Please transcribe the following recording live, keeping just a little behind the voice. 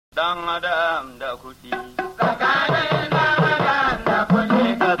dan adam da kuɗi. Tsakanin dan adam da kuɗi.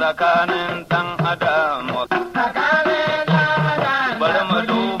 Tsakanin dan adam. Bari mu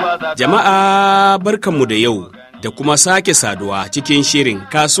duba. Jama'a barkanmu da yau da kuma sake saduwa cikin shirin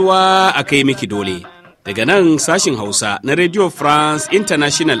kasuwa akai miki dole. Daga nan sashin Hausa na Radio France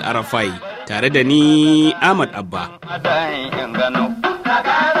International RFI tare da ni Ahmed Abba.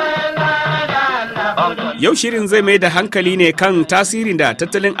 Yau shirin zai mai da hankali ne kan tasirin da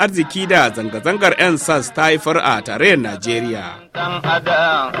tattalin arziki da zanga-zangar ENDSARS ta haifar a tarayyar Najeriya.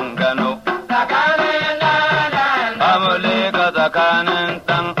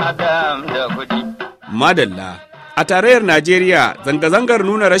 Madalla. A tarayyar Najeriya, zanga-zangar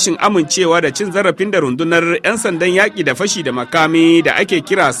nuna rashin amincewa da cin zarafin da rundunar 'yan sandan yaƙi da fashi da makami da ake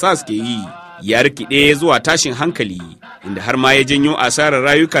kira SARS ke yi, ya rikide zuwa tashin hankali, inda har ma ya janyo asarar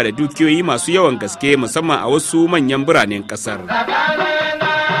rayuka da dukiyoyi masu yawan gaske musamman a wasu manyan biranen ƙasar.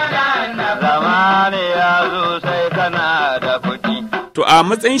 To a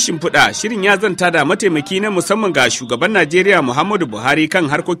matsayin shimfiɗa, shirin ya zanta da mataimaki na musamman ga shugaban Najeriya Muhammadu Buhari kan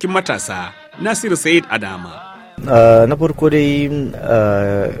harkokin matasa, Nasiru Said Adama. Na farko dai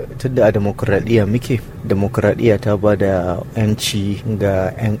tunda a demokuraɗiyya muke, demokuraɗiyya ta ba da 'yanci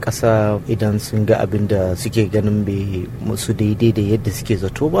ga 'yan ƙasa idan sun ga abin da suke ganin bai musu daidai da yadda suke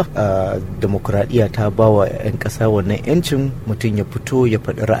zato ba. Demokuraɗiyya ta ba wa 'yan ƙasa wannan 'yancin mutum ya fito ya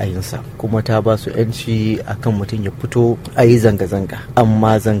faɗi ra'ayinsa, kuma ta ba su 'yanci akan mutum ya fito a yi zanga-zanga,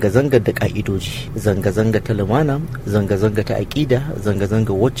 amma zanga-zanga da ƙa'idoji, zanga-zanga ta lumana, zanga-zanga ta aƙida,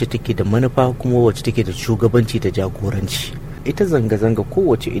 zanga-zanga wacce take da manufa kuma wacce take da shugabanci da jagoranci. Ita zanga-zanga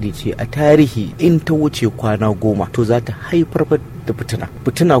kowace iri ce a tarihi in ta wuce kwana 10 to za ta haifar da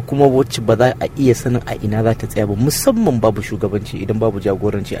fitina kuma wacce ba za a iya sanin a ina za ta tsaya ba, musamman babu shugabanci idan babu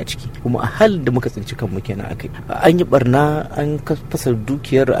jagoranci a ciki. Kuma a halin da muka tsinci kanmu kenan akai, an yi barna, an fasa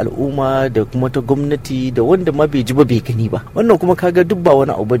dukiyar al'umma da kuma ta gwamnati da wanda ma bai ji ba bai gani ba. Wannan kuma kaga duk ba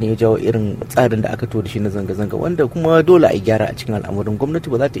wani abu ne ya jawo irin tsarin da aka to da shi na zanga-zanga, wanda kuma dole a gyara a cikin al'amarin. Gwamnati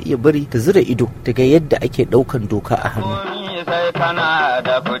ba za ta iya bari ta zura ido daga yadda ake daukan doka a hannu.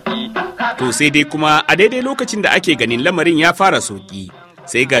 To sai dai kuma a daidai lokacin da ake ganin lamarin ya fara soki,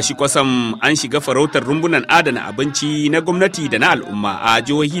 sai gashi kwasam an shiga farautar rumbunan adana abinci na gwamnati da na al'umma a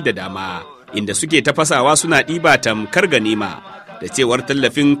jihohi da dama, inda suke tafasawa suna ɗiba tamkar ganima, da cewar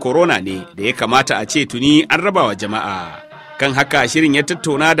tallafin corona ne da ya kamata a ce tuni an raba wa jama'a. Kan haka shirin ya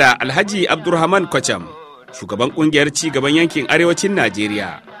tattauna da Alhaji Abdulrahman Kwacham, shugaban kungiyar ci gaban yankin arewacin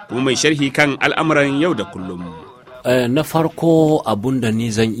Najeriya kuma mai sharhi kan al'amuran yau da kullum. Na farko abun da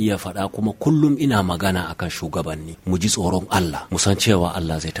ni zan iya faɗa kuma kullum ina magana akan shugabanni, mu ji tsoron Allah, mu san cewa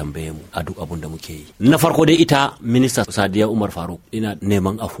Allah zai tambaye mu a duk abun da muke yi. Na farko dai ita minista Sadiya Umar Faruk ina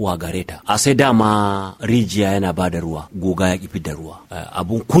neman afuwa gare ta. A sai dama rijiya yana bada ruwa, goga ya kifi da ruwa.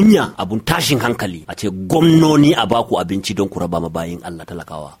 Abun kunya, abun tashin hankali a ce gwamnoni a baku abinci don ku raba ma bayin Allah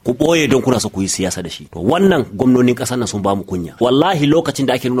talakawa, ku boye don kuna so ku yi siyasa da shi. To wannan gwamnonin ƙasar nan sun ba mu kunya. Wallahi lokacin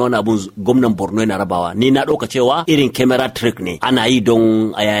da ake nuna wannan abun gwamnan Borno yana rabawa, ni na ɗauka cewa irin camera trick ne ana yi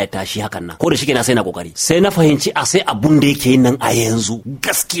don a yayata shi hakan nan, ko da shike na sai na kokari sai na fahimci a sai abun da yake yin nan a yanzu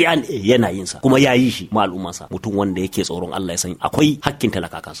gaskiya ne yana yin sa kuma ya yi shi ma al'ummarsa. Mutum wanda yake tsoron Allah ya san akwai hakkin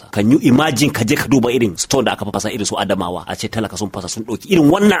talaka kansa. Kan you imagine ka je ka duba irin store da aka fasa irin su Adamawa, a ce talaka sun fasa sun ɗauki irin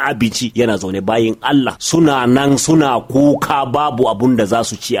wannan abinci, yana zaune bayin Allah suna nan suna kuka babu abun da za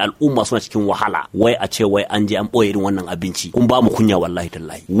su ci, al'umma suna cikin wahala, wai a ce wai an je an ɓoye irin wannan abinci. Kun ba mu kunya wallahi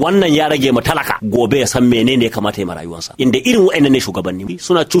tallahi. Wannan ya rage ma talaka gobe ya san menene ya kamata ma rayuwarsa, inda irin wa'annan ne shugabanni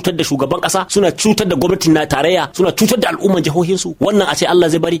suna cutar da shugaban kasa, suna cutar da gwamnatin na tarayya, suna cutar da al'umman jihohin su. Wannan a ce Allah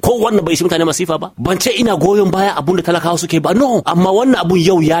zai bari ko wannan bai shi mutane masifa ba? Ban ce ina goyon baya abun da talakawa suke ba, no, amma wannan abun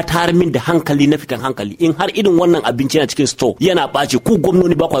yau ya tayar min da hankali na fitan hankali. In har irin wannan abinci yana cikin store yana ɓaci, ku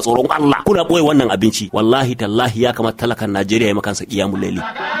gwamnoni ba ku tsoron Allah kuna ɓoye wannan abinci, wallahi tallahi ya kamata talakan Najeriya ya makansa kiyamul laili.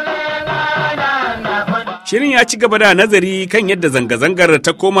 Shirin ya ci gaba da nazari kan yadda zanga-zangar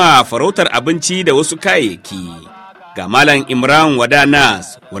ta koma farautar abinci da wasu kayayyaki. Ga Malam Imran Wadda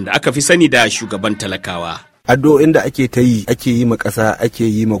wanda aka fi sani da shugaban talakawa. addu'o'in da ake ta yi, ake yi ma ƙasa, ake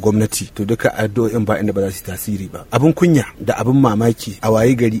yi ma gwamnati, to duka addu'o'in ba inda ba za su tasiri ba. Abin kunya da abin mamaki a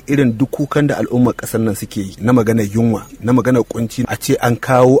waye gari irin duk kukan da al'ummar ƙasar nan suke yi na maganar yunwa, na maganar kunci, a ce an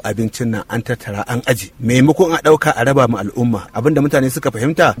kawo abincin nan an tattara an aje, maimakon a ɗauka a raba ma al'umma. Abin da mutane suka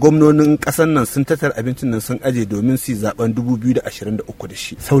fahimta, gwamnonin ƙasar nan sun tattara abincin nan sun aje domin su zaben 2023 da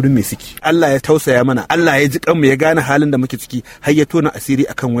shi. Saurin me suke? Allah ya tausaya mana, Allah ya ji kanmu, ya gane halin da muke ciki, har ya tona asiri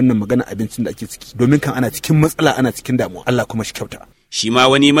akan wannan magana abincin da ake ciki, domin kan ana cikin matsala, ana cikin damuwa. Allah kuma shi kyauta. Shi ma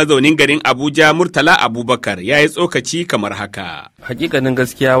wani mazaunin garin Abuja Murtala Abubakar ya yi tsokaci kamar haka. Hakikanin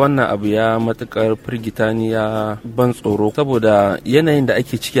gaskiya wannan abu ya matukar firgita ni ya ban tsoro saboda yanayin da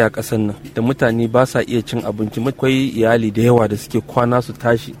ake ciki a ƙasar nan da mutane ba sa iya cin abinci. Akwai iyali da yawa da suke kwana su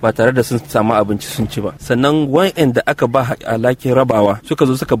tashi ba tare da sun samu abinci sun ci ba. Sannan wa'anda aka ba alakin rabawa suka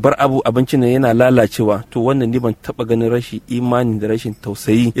zo suka bar abincin nan yana lalacewa, to wannan ni ban taba ganin rashin imani da rashin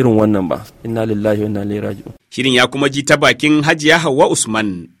tausayi irin wannan ba. Inna lillahi wa inna ilaihi raji'un. Shirin ya kuma ji ta bakin Hajiya Hauwa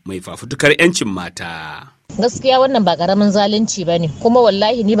Usman mai fafutukar 'yancin mata. Gaskiya wannan ba karamin zalunci bane, kuma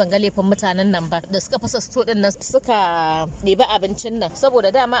wallahi ni ban ga laifin mutanen nan ba da suka fasa sto din nan suka ɗebi abincin nan,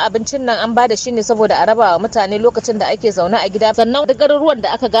 saboda dama abincin nan an bada shi ne saboda a raba wa mutane lokacin da ake zaune a gida. Sannan da garuruwan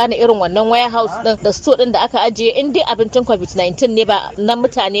da aka gane irin wannan warehouse din da sto din da aka ajiye, in dai abincin covid-19 ne ba na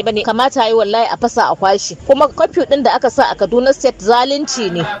mutane bane, kamata yi wallahi a fasa a kwashi. Kuma curfew din da aka sa a Kaduna State zalunci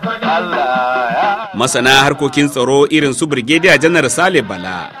ne. Masana harkokin tsaro irin su Brigadier Janar Sale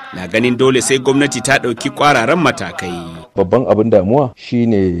Bala na ganin dole sai gwamnati ta ɗauki kwararan matakai. Babban abin damuwa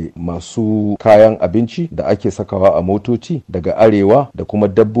shine masu kayan abinci da ake sakawa a motoci daga arewa da kuma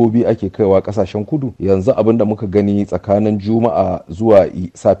dabbobi ake kaiwa kasashen kudu. Yanzu abin da muka gani tsakanin Juma'a zuwa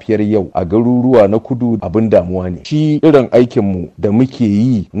safiyar yau a garuruwa na kudu abin damuwa ne. Shi irin aikinmu da muke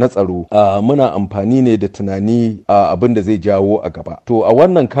yi na tsaro muna amfani ne da tunani abin da zai jawo a gaba. To a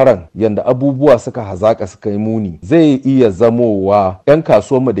wannan karan yanda abubuwa suka hazaka suka yi muni, zai iya zamowa 'yan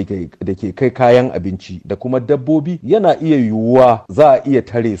kasuwanmu da ke kai kayan abinci da kuma dabbobi yana iya yiwuwa za a iya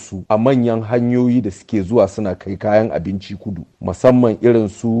tare su a manyan hanyoyi da suke zuwa suna kai kayan abinci kudu, musamman irin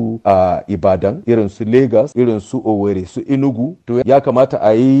su Ibadan, irin su Lagos, irin su Owerri, su Enugu. To ya kamata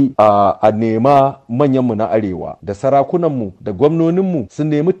a yi a nema manyanmu na arewa da sarakunanmu da gwamnoninmu su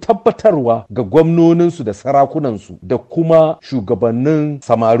nemi tabbatarwa ga gwamnoninsu da sarakunansu da kuma shugabannin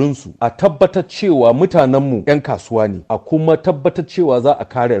samarinsu a tabbatar cewa mutanenmu 'yan kasuwa ne, a kuma tabbatar cewa za a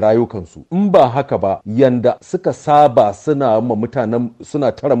kare rayukansu. In ba haka ba, yanda suka saba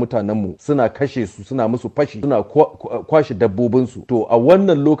suna tara mutanenmu, suna kashe su, suna musu fashi, suna kwashe dabbobinsu, to a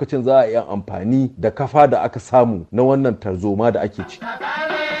wannan lokacin za a yi amfani da kafa da aka samu na wannan tarzoma da ake ciki.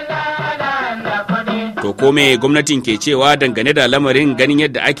 To kome gwamnatin ke cewa dangane da lamarin, ganin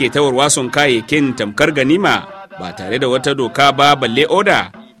yadda ake tawarwason kayayyakin tamkar ganima ba tare da wata doka ba balle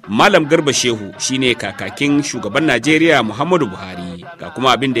oda? Malam Garba Shehu shine kakakin shugaban Najeriya Muhammadu Buhari, ga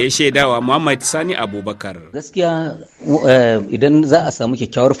kuma abin da ya shaidawa Muhammad Sani Abubakar. Gaskiya idan za a samu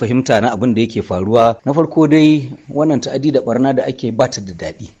kyakkyawar fahimta na abin da yake faruwa, na farko dai wannan ta'adi da barna da ake bata da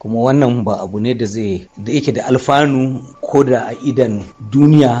daɗi, kuma wannan ba abu ne da yake da alfanu ko da a idan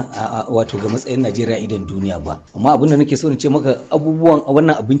duniya wato ga matsayin Najeriya idan duniya ba. Amma abin da nake so in ce maka, abubuwan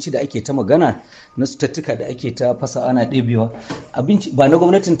wannan abinci da ake ta magana na sutattuka da ake ta fasa ana ɗebewa, abinci ba na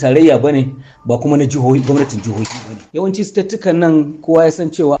gwamnatin tarayya ba ne, ba kuma na gwamnatin jihohi ba ne. Yawanci sutattukan nan kowa ya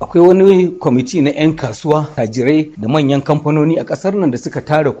san cewa akwai wani kwamiti na 'yan kasuwa, tajirai da manyan kamfanoni a ƙasar nan da suka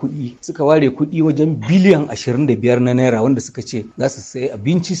tara kuɗi, suka ware kuɗi wajen biliyan 25 na naira, wanda suka ce za su sayi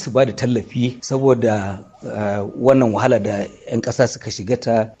abinci su ba da tallafi saboda wannan wahala da 'yan ƙasa suka shiga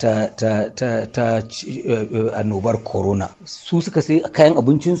ta annobar corona. Su suka sai kayan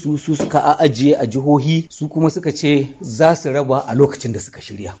abincinsu, su suka ajiye a jihohi, su kuma suka ce za su raba a lokacin da suka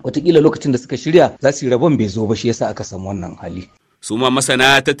shirya. Wataƙila lokacin da suka shirya za su yi rabon bai zo ba, shi yasa aka samu wannan hali. Su ma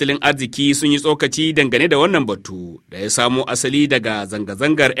masana tattalin arziki sun yi tsokaci dangane da wannan batu da ya samo asali daga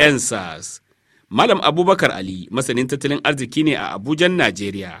zanga-zangar ENDSARS. Malam Abubakar Ali, masanin tattalin arziki ne a Abujan,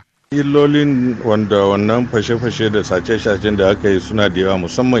 Najeriya. Illolin wanda wannan fashe-fashe da sace-sacen da aka yi suna da yawa,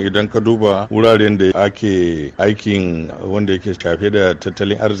 musamman idan ka duba wuraren da ake aikin wanda yake shafe da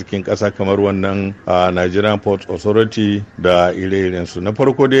tattalin arzikin ƙasa kamar wannan a Nigerian Port Authority da ire-irensu. Na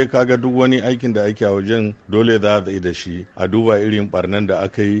farko dai kaga duk wani aikin da ake a wajen dole za a yi da shi a duba irin barnan da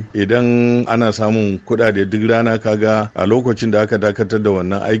aka yi. Idan ana samun kuɗaɗe duk rana, kaga a lokacin da aka dakatar da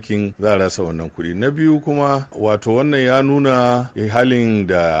wannan aikin za a rasa wannan kuɗi. Na biyu kuma wato wannan ya nuna halin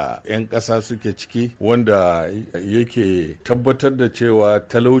da 'yan ƙasa suke ciki, wanda yake tabbatar da cewa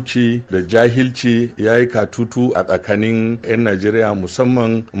talauci da jahilci ya yi katutu a tsakanin 'yan Najeriya,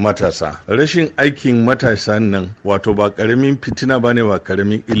 musamman matasa. Rashin aikin matasan nan wato ba ƙaramin fitina ba ne, ba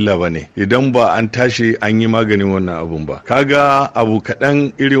ƙaramin illa ba ne idan ba an tashi an yi maganin wannan abun ba. Kaga abu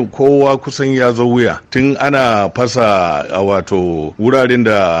kaɗan irin kowa kusan ya zo wuya, tun ana fasa wato wuraren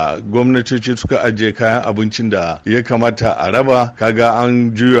da gwamnatoci suka ajiye kayan abincin da ya kamata a raba, kaga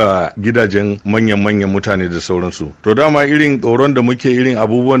an juya gidajen manyan mutane da sauransu. To dama irin tsoron da muke, irin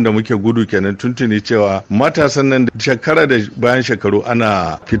abubuwan da muke gudu kenan tuntuni, cewa matasan nan shekara da bayan shekaru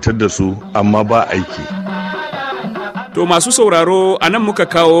ana fitar da su amma ba aiki. To masu sauraro a nan muka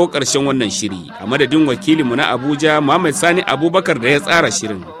kawo ƙarshen wannan shiri a madadin wakilinmu na Abuja Muhammad Sani Abubakar da ya tsara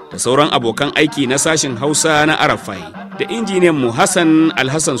shirin da sauran abokan aiki na sashen Hausa na Arafai da injiniyan mu Hassan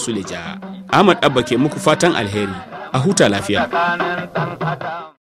Alhassan Suleja. Ahmed Abba ke muku fatan alheri a huta lafiya.